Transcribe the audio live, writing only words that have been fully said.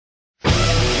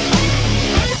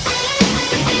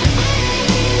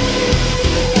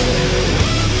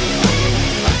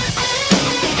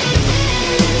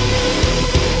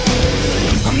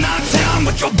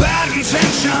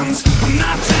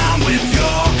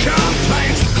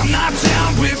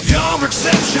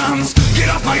exceptions. Get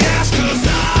off my ass, cause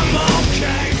I'm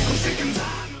okay. I'm sick and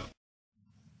tired of...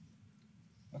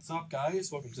 What's up,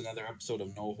 guys? Welcome to another episode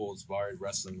of No Holds Barred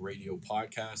Wrestling Radio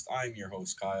Podcast. I'm your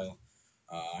host, Kyle.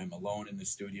 I'm alone in the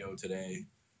studio today.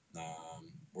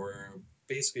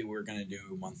 We're going to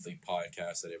do monthly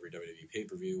podcasts at every WWE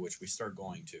pay-per-view, which we start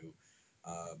going to.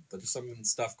 But there's some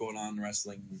stuff going on in the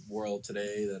wrestling world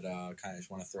today that kind of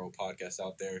just want to throw a podcast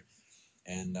out there.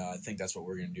 And I think that's what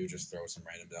we're going to do, just throw some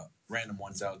random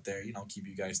ones out there, keep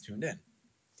you guys tuned in.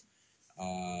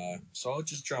 So I'll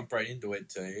just jump right into it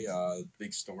today.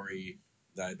 Big story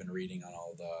that I've been reading on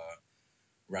all the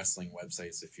wrestling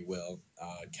websites, if you will.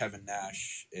 Kevin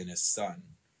Nash and his son.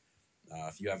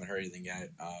 If you haven't heard anything yet,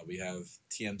 we have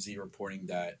TMZ reporting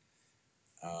that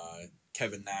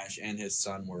Kevin Nash and his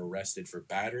son were arrested for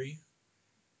battery.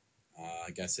 I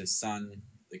guess his son,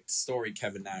 the story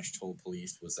Kevin Nash told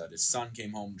police was that his son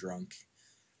came home drunk.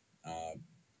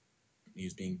 He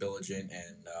was being belligerent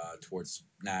and towards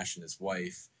Nash and his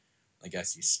wife. I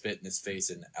guess he spit in his face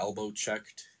and elbow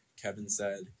checked, Kevin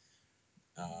said.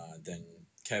 Then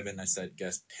Kevin,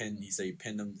 he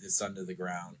pinned his son to the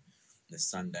ground. And his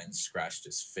son then scratched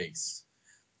his face.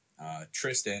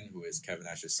 Tristan, who is Kevin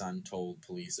Nash's son, told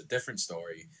police a different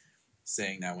story,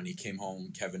 saying that when he came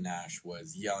home, Kevin Nash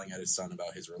was yelling at his son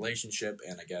about his relationship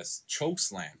and I guess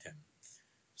chokeslammed him.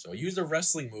 So he used a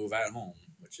wrestling move at home,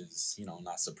 which is,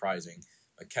 not surprising.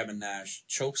 But Kevin Nash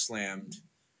chokeslammed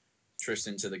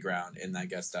Tristan to the ground, and I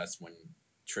guess that's when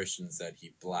Tristan said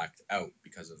he blacked out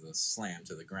because of the slam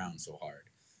to the ground so hard.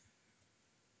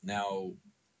 Now,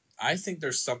 I think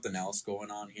there's something else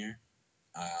going on here.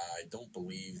 I don't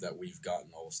believe that we've gotten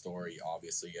the whole story.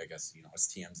 Obviously, I guess, it's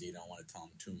TMZ. Don't want to tell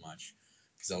them too much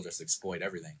because they'll just exploit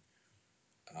everything.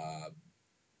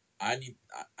 I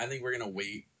think we're going to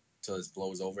wait till this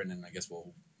blows over, and then I guess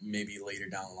maybe later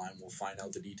down the line we'll find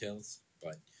out the details.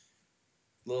 But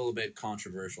a little bit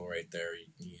controversial right there.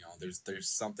 There's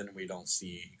something we don't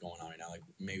see going on right now, like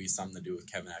maybe something to do with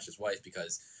Kevin Nash's wife,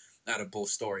 because out of both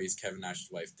stories, Kevin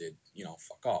Nash's wife did,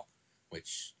 fuck all,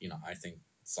 which, I think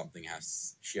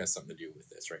she has something to do with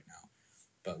this right now.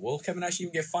 But will Kevin Nash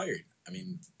even get fired? I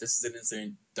mean, this is an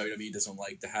incident WWE doesn't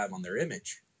like to have on their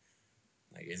image.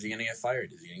 Like, is he going to get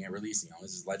fired? Is he going to get released?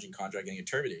 Is his Legend contract going to get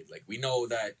terminated? Like, we know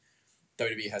that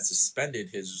WWE has suspended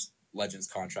his Legends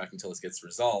contract until this gets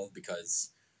resolved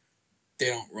because they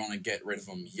don't want to get rid of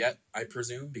him yet, I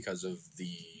presume, because of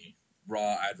the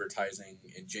Raw advertising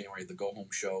in January, the go-home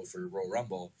show for Royal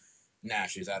Rumble.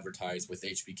 Nash is advertised with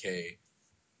HBK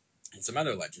and some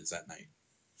other legends that night.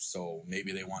 So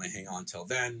maybe they want to hang on till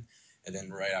then, and then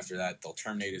right after that, they'll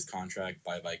terminate his contract.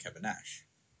 Bye-bye, Kevin Nash.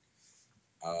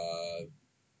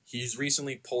 He's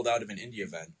recently pulled out of an indie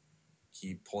event.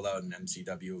 He pulled out an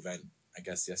MCW event, I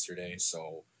guess, yesterday,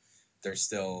 so they're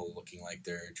still looking like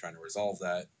they're trying to resolve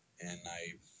that, and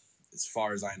as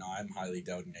far as I know, I'm highly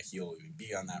doubting that he'll even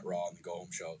be on that Raw and the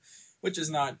go-home show, which is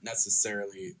not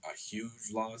necessarily a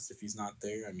huge loss if he's not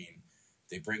there. I mean,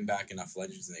 they bring back enough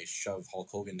legends and they shove Hulk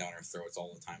Hogan down our throats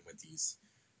all the time with these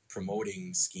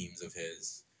promoting schemes of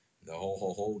his. The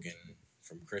whole Hogan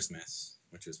from Christmas,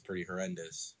 which was pretty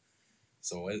horrendous.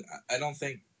 So I don't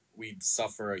think we'd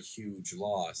suffer a huge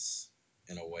loss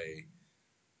in a way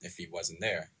if he wasn't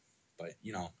there. But,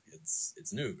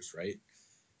 it's news, right?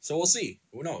 So we'll see.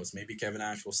 Who knows? Maybe Kevin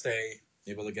Nash will stay.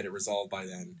 Maybe they'll get it resolved by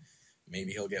then.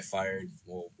 Maybe he'll get fired.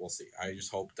 We'll see. I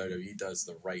just hope WWE does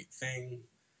the right thing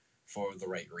for the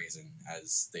right reason,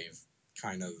 as they've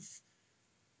kind of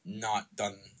not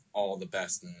done all the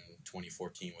best in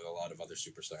 2014 with a lot of other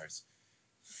superstars.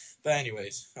 But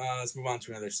anyways, let's move on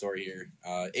to another story here.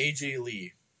 AJ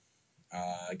Lee.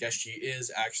 I guess she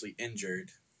is actually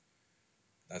injured.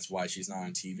 That's why she's not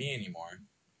on TV anymore.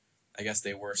 I guess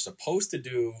they were supposed to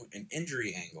do an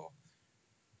injury angle,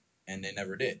 and they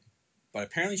never did. But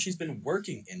apparently she's been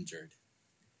working injured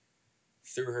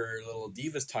through her little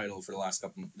Divas title for the last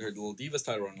couple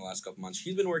months.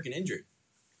 She's been working injured,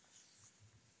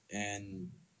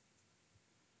 and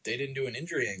they didn't do an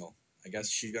injury angle. I guess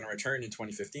she's going to return in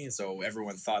 2015, so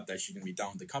everyone thought that she's going to be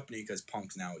done with the company because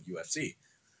Punk's now at UFC.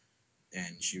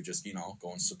 And she would just,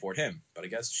 go and support him. But I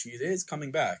guess she is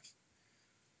coming back.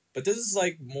 But this is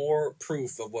like more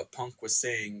proof of what Punk was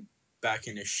saying back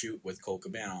in his shoot with Cole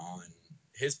Cabana on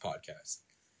his podcast.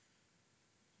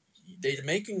 They're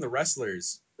making the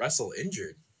wrestlers wrestle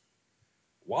injured.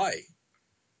 Why?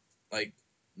 Like,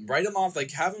 write them off.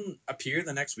 Like, have them appear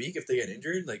the next week if they get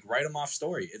injured. Like, write them off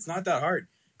story. It's not that hard.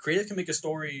 Creative can make a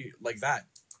story like that.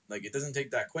 Like, it doesn't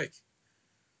take that quick.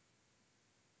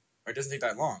 Or it doesn't take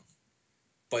that long.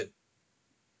 But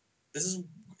this is,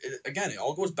 again, it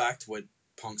all goes back to what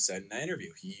Punk said in that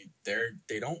interview.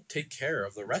 They don't take care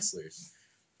of the wrestlers.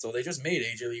 So they just made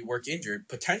AJ Lee work injured,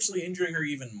 potentially injuring her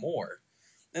even more.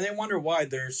 And they wonder why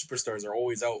their superstars are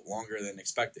always out longer than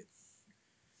expected.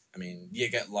 I mean, you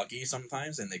get lucky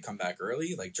sometimes and they come back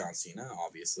early, like John Cena,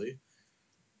 obviously.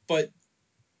 But,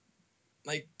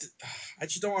 like, I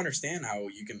just don't understand how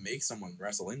you can make someone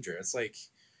wrestle injured. It's like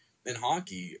in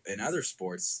hockey and other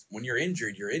sports, when you're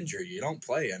injured, you're injured. You don't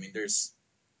play. I mean, there's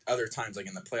other times, like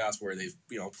in the playoffs, where they've,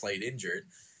 played injured.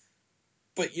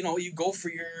 But, you go for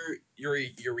your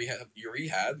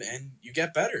rehab and you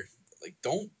get better. Like,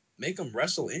 don't make them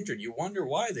wrestle injured. You wonder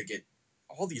why they get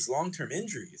all these long-term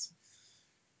injuries.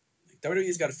 Like,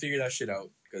 WWE's got to figure that shit out,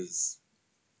 because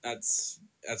that's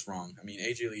wrong. I mean,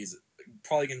 AJ Lee's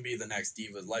probably going to be the next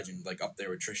Diva legend, like up there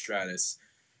with Trish Stratus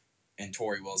and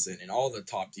Tori Wilson and all the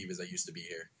top divas that used to be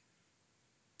here.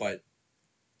 But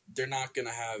they're not going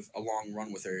to have a long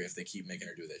run with her if they keep making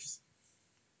her do this.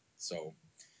 So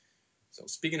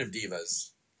speaking of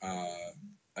divas,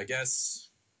 I guess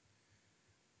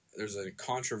there's a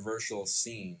controversial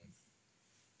scene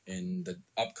in the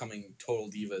upcoming Total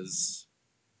Divas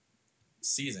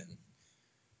season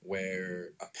where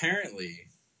apparently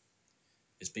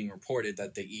it's being reported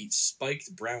that they eat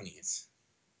spiked brownies.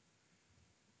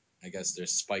 I guess they're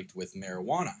spiked with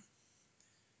marijuana,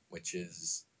 which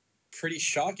is pretty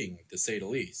shocking to say the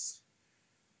least.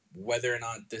 Whether or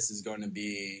not this is going to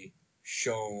be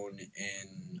shown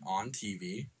on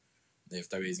TV, if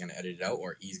WWE's going to edit it out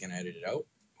or he's going to edit it out,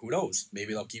 who knows?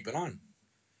 Maybe they'll keep it on.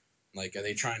 Like, are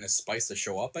they trying to spice the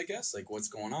show up, I guess? Like, what's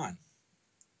going on?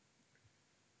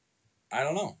 I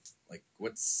don't know. Like,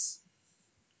 what's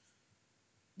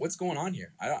going on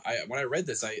here? When I read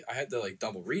this, I had to, like,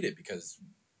 double read it, because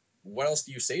what else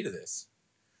do you say to this?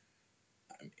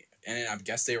 And I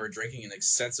guess they were drinking an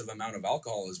extensive amount of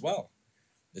alcohol as well.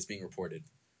 That's being reported.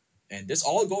 And this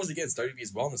all goes against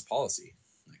WWE's wellness policy.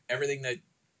 Like, everything that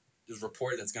is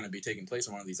reported that's going to be taking place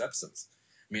in one of these episodes.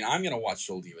 I mean, I'm going to watch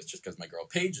Total Divas just because my girl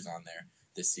Paige is on there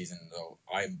this season, though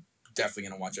I'm definitely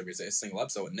going to watch every single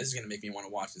episode, and this is going to make me want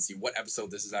to watch and see what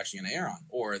episode this is actually going to air on,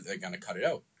 or they're going to cut it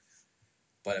out.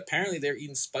 But apparently they're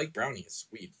eating spiked brownies,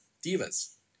 weed.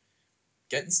 Divas.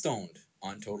 Getting stoned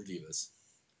on Total Divas.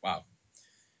 Wow.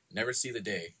 Never see the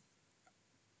day.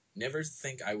 Never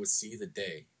think I would see the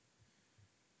day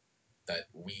that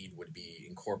weed would be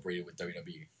incorporated with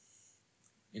WWE.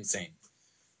 Insane.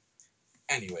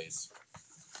 Anyways,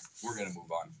 we're going to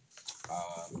move on.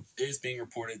 It is being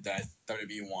reported that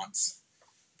WWE wants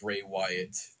Bray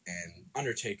Wyatt and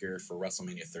Undertaker for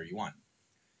WrestleMania 31.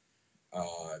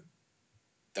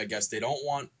 I guess they don't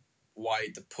want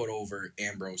Wyatt to put over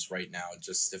Ambrose right now,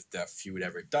 just if that feud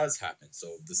ever does happen. So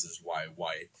this is why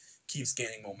Wyatt keeps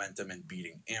gaining momentum and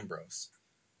beating Ambrose.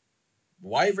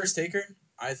 Wyatt versus Taker,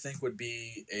 I think, would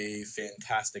be a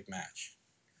fantastic match.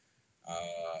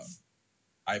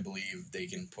 I believe they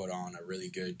can put on a really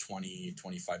good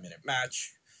 20-25 minute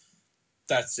match.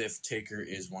 That's if Taker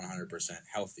is 100%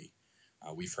 healthy.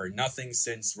 We've heard nothing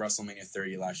since WrestleMania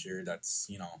 30 last year. That's,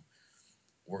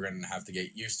 we're going to have to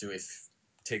get used to if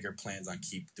Taker plans on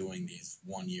keep doing these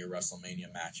 1 year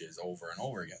WrestleMania matches over and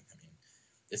over again. I mean,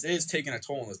 this is taking a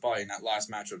toll on his body, and that last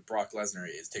match with Brock Lesnar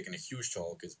is taking a huge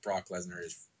toll because Brock Lesnar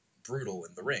is brutal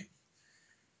in the ring.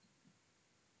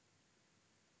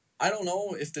 I don't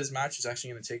know if this match is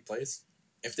actually going to take place.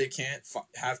 If they can't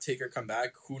have Taker come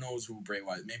back, who knows who Bray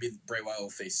Wyatt... Maybe Bray Wyatt will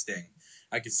face Sting.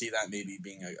 I could see that maybe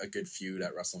being a good feud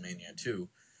at WrestleMania too.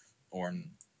 Or,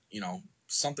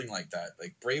 something like that.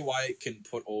 Like, Bray Wyatt can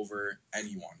put over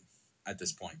anyone at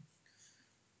this point.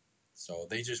 So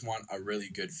they just want a really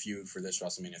good feud for this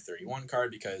WrestleMania 31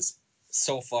 card, because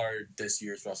so far this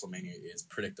year's WrestleMania is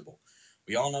predictable.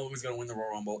 We all know who's going to win the Royal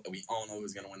Rumble, and we all know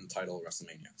who's going to win the title of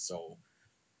WrestleMania. So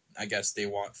I guess they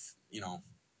want,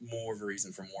 more of a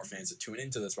reason for more fans to tune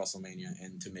into this WrestleMania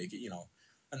and to make it,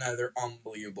 another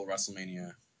unbelievable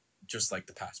WrestleMania, just like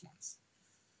the past ones.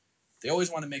 They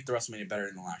always want to make the WrestleMania better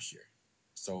than the last year.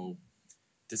 So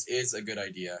this is a good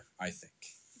idea, I think.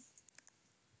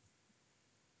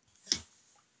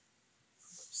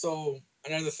 So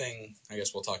another thing I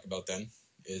guess we'll talk about then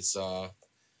is the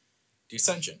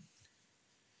Ascension.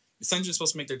 The Ascension is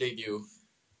supposed to make their debut,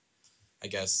 I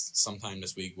guess, sometime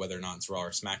this week, whether or not it's Raw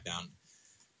or SmackDown.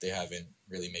 They haven't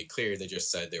really made clear. They just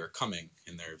said they were coming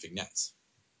in their vignettes.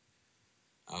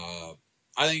 I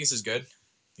think this is good.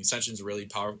 The Ascension's a really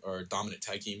dominant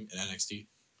tag team in NXT.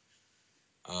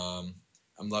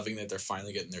 I'm loving that they're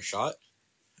finally getting their shot.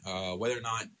 Whether or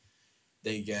not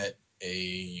they get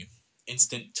a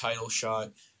instant title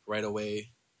shot right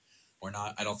away or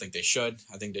not, I don't think they should.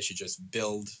 I think they should just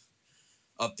build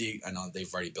I know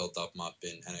they've already built them up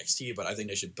in NXT, but I think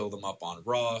they should build them up on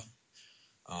Raw.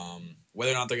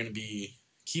 Whether or not they're going to be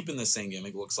keeping the same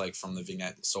gimmick, looks like from the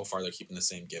vignette so far they're keeping the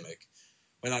same gimmick.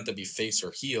 Whether or not they'll be face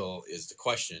or heel is the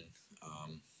question.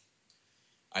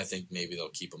 I think maybe they'll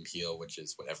keep them heel, which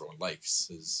is what everyone likes,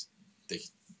 is the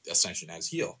Ascension as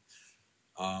heel.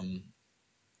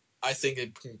 I think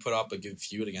it can put up a good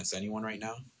feud against anyone right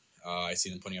now. I see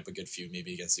them putting up a good feud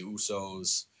maybe against the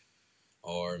Usos,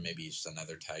 or maybe just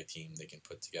another tag team they can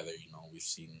put together. You know, we've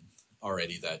seen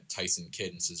already that Tyson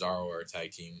Kidd and Cesaro are a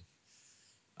tag team.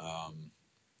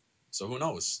 So who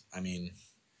knows? I mean,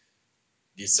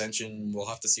 the Ascension, we'll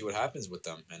have to see what happens with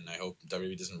them, and I hope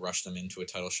WWE doesn't rush them into a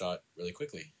title shot really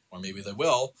quickly. Or maybe they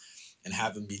will, and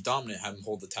have them be dominant, have them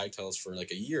hold the tag titles for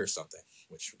like a year or something,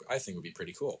 which I think would be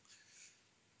pretty cool.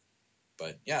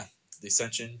 But yeah, the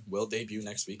Ascension will debut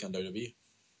next week on WWE,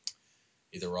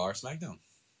 either Raw or SmackDown.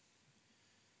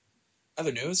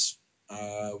 Other news,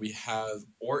 we have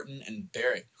Orton and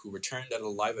Barrett, who returned at a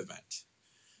live event.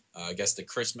 I guess the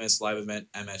Christmas live event,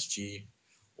 MSG.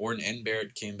 Orton and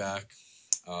Barrett came back.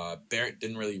 Barrett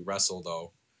didn't really wrestle,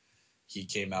 though. He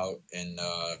came out and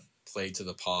played to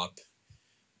the pop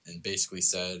and basically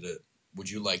said, would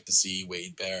you like to see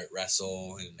Wade Barrett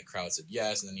wrestle? And the crowd said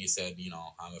yes. And then he said, you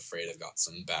know, I'm afraid I've got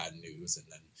some bad news. And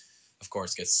then, of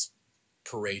course, gets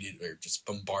paraded or just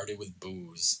bombarded with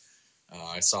boos.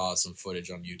 I saw some footage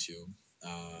on YouTube.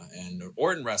 And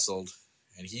Orton wrestled,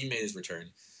 and he made his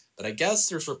return. But I guess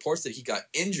there's reports that he got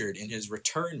injured in his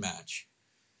return match.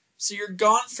 So you're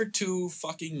gone for 2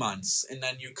 fucking months, and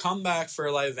then you come back for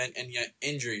a live event and you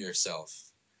injure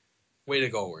yourself. Way to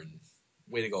go, Orton.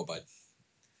 Way to go, bud.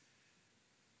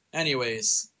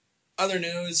 Anyways, other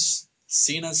news,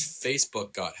 Cena's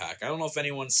Facebook got hacked. I don't know if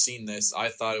anyone's seen this. I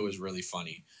thought it was really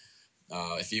funny.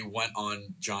 If you went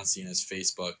on John Cena's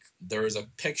Facebook, there is a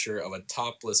picture of a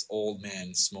topless old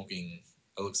man smoking,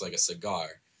 it looks like a cigar.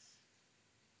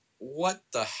 What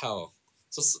the hell?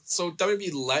 So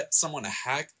WWE let someone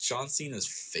hack John Cena's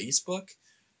Facebook?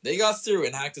 They got through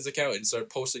and hacked his account and started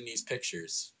posting these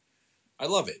pictures. I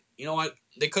love it. You know what?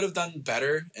 They could have done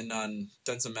better and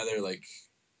done some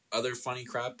other funny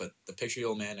crap, but the picture of the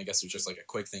old man, I guess, was just like a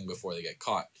quick thing before they get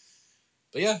caught.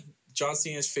 But yeah, John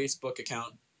Cena's Facebook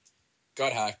account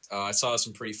got hacked. I saw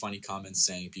some pretty funny comments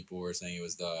people were saying it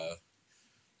was the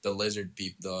lizard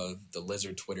the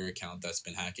lizard Twitter account that's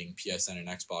been hacking PSN and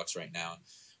Xbox right now,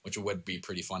 which would be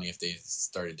pretty funny if they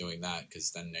started doing that,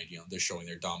 because then they're showing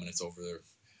their dominance over their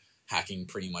hacking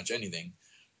pretty much anything.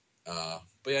 But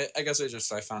yeah, I guess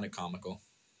I found it comical.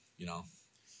 You know,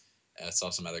 I saw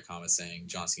some other comments saying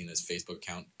John Cena's Facebook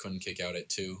account couldn't kick out at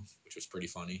 2, which was pretty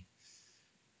funny.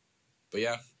 But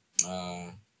yeah,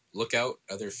 look out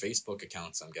other Facebook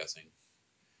accounts, I'm guessing.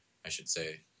 I should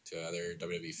say, to other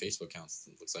WWE Facebook accounts.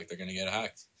 It looks like they're going to get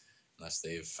hacked unless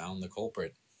they've found the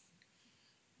culprit.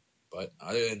 But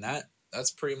other than that,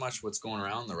 that's pretty much what's going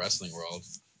around in the wrestling world.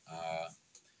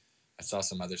 I saw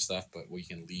some other stuff, but we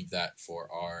can leave that for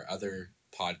our other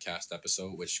podcast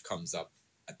episode, which comes up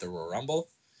at the Royal Rumble.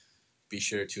 Be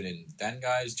sure to tune in then,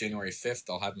 guys. January 5th,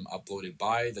 I'll have them uploaded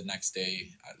by the next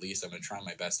day. At least I'm going to try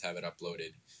my best to have it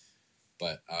uploaded.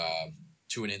 But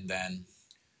tune in then.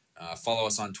 Follow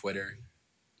us on Twitter.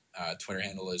 Twitter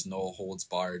handle is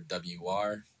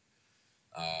NoHoldsBarredWR.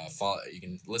 You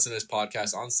can listen to this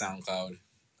podcast on SoundCloud.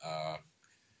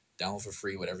 Download for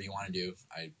free, whatever you want to do.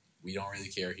 We don't really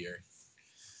care here.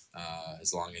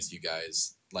 As long as you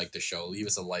guys like the show, leave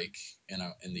us a like in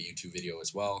the YouTube video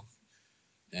as well.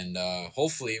 And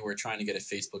hopefully we're trying to get a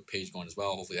Facebook page going as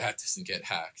well. Hopefully that doesn't get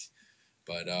hacked.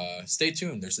 But stay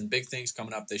tuned. There's some big things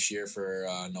coming up this year for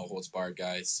No Holds Barred,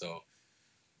 guys. So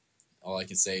all I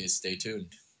can say is stay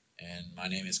tuned. And my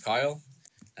name is Kyle.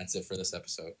 That's it for this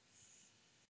episode.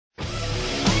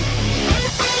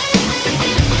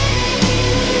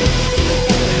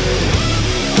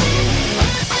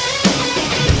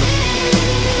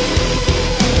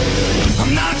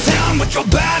 I'm not down with your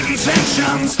bad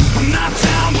intentions. I'm not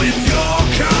down with your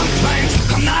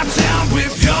complaints. I'm not down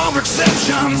with your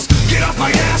exceptions. Get off my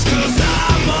ass, 'cause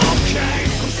I'm okay.